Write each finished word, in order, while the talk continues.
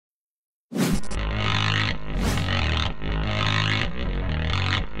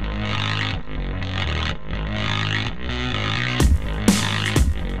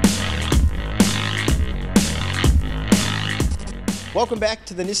Welcome back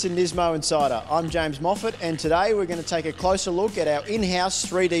to the Nismo Insider. I'm James Moffat, and today we're going to take a closer look at our in-house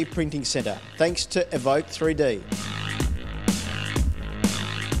 3D printing centre, thanks to Evoke 3D.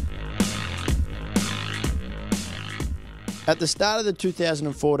 At the start of the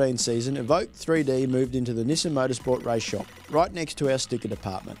 2014 season, Evoke 3D moved into the Nissan Motorsport race shop, right next to our sticker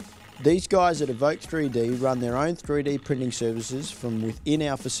department. These guys at Evoke 3D run their own 3D printing services from within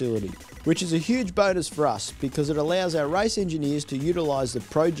our facility, which is a huge bonus for us because it allows our race engineers to utilise the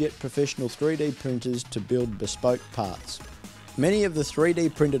ProJet professional 3D printers to build bespoke parts. Many of the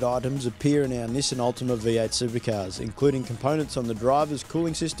 3D printed items appear in our Nissan Altima V8 supercars, including components on the driver's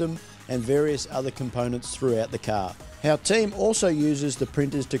cooling system and various other components throughout the car. Our team also uses the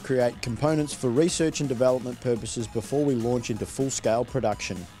printers to create components for research and development purposes before we launch into full-scale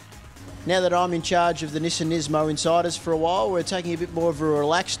production. Now that I'm in charge of the Nismo Insiders for a while, we're taking a bit more of a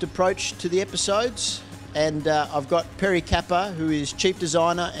relaxed approach to the episodes. And I've got Perry Kappa, who is Chief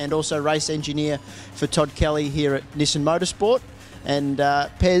Designer and also Race Engineer for Todd Kelly here at Nissan Motorsport. And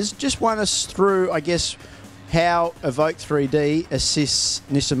Pez, just run us through, I guess, how Evoke 3D assists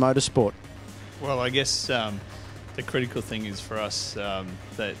Nissan Motorsport. Well, I guess the critical thing is for us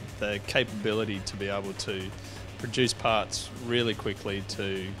that the capability to be able to produce parts really quickly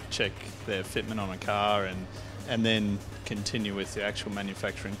to check their fitment on a car and then continue with the actual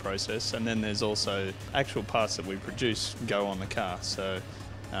manufacturing process. And then there's also actual parts that we produce go on the car, so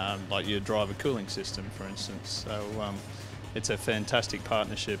like your driver cooling system, for instance. So it's a fantastic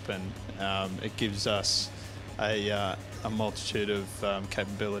partnership, and it gives us a multitude of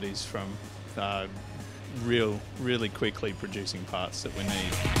capabilities from really quickly producing parts that we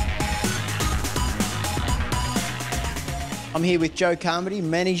need. I'm here with Joe Carmody,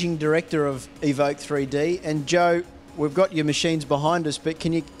 Managing Director of Evoke 3D. And Joe, we've got your machines behind us, but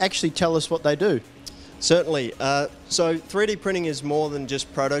can you actually tell us what they do? Certainly. So 3D printing is more than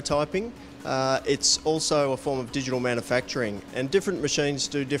just prototyping. It's also a form of digital manufacturing, and different machines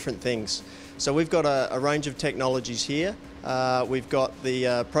do different things. So we've got a range of technologies here. We've got the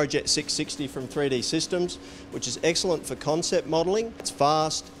ProJet 660 from 3D Systems, which is excellent for concept modelling. It's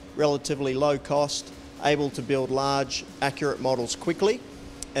fast, relatively low cost, able to build large, accurate models quickly.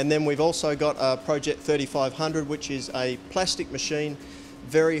 And then we've also got a ProJet 3500, which is a plastic machine,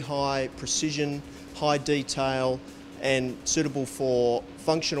 very high precision, high detail, and suitable for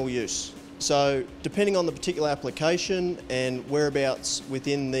functional use. So depending on the particular application and whereabouts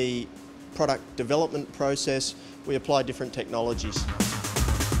within the product development process, we apply different technologies.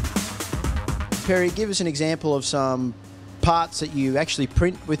 Perry, give us an example of some parts that you actually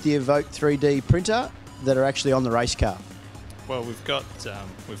print with the Evoke 3D printer that are actually on the race car. Well, we've got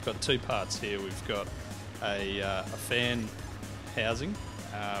two parts here. We've got a fan housing,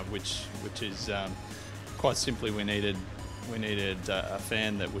 which is quite simply we needed a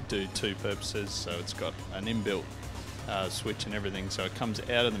fan that would do two purposes. So it's got an inbuilt switch and everything, so it comes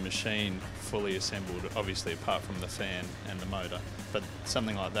out of the machine fully assembled, obviously apart from the fan and the motor. But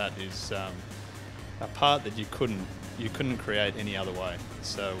something like that is a part that you couldn't create any other way.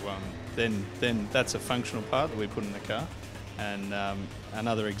 So then that's a functional part that we put in the car. And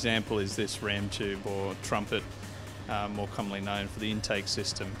another example is this ram tube or trumpet, more commonly known for the intake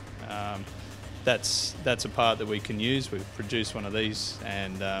system. That's a part that we can use. We've produced one of these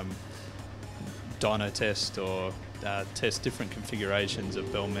and dyno test or test different configurations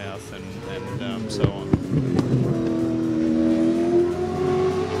of bell mouth and so on.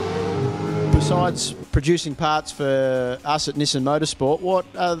 Besides producing parts for us at Nissan Motorsport, what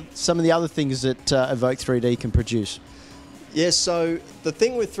are some of the other things that Evoke 3D can produce? Yes, so the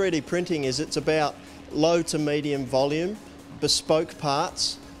thing with 3D printing is it's about low to medium volume, bespoke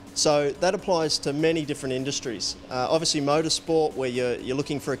parts. So that applies to many different industries. Obviously motorsport, where you're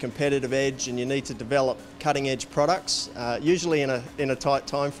looking for a competitive edge and you need to develop cutting edge products, usually in a tight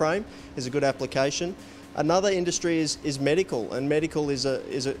time frame, is a good application. Another industry is medical, and medical is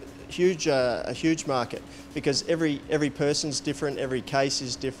a huge market because every person's different, every case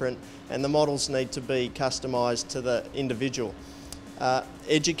is different, and the models need to be customised to the individual.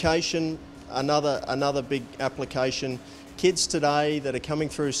 Education, another big application. Kids today that are coming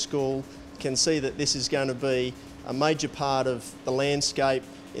through school can see that this is going to be a major part of the landscape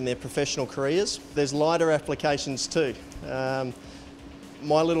in their professional careers. There's lighter applications too.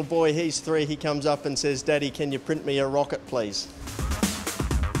 My little boy, he's 3, he comes up and says, "Daddy, can you print me a rocket, please?"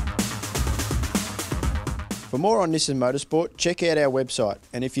 For more on Nissan Motorsport, check out our website.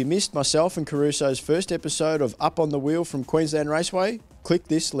 And if you missed myself and Caruso's first episode of Up on the Wheel from Queensland Raceway, click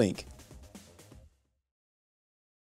this link.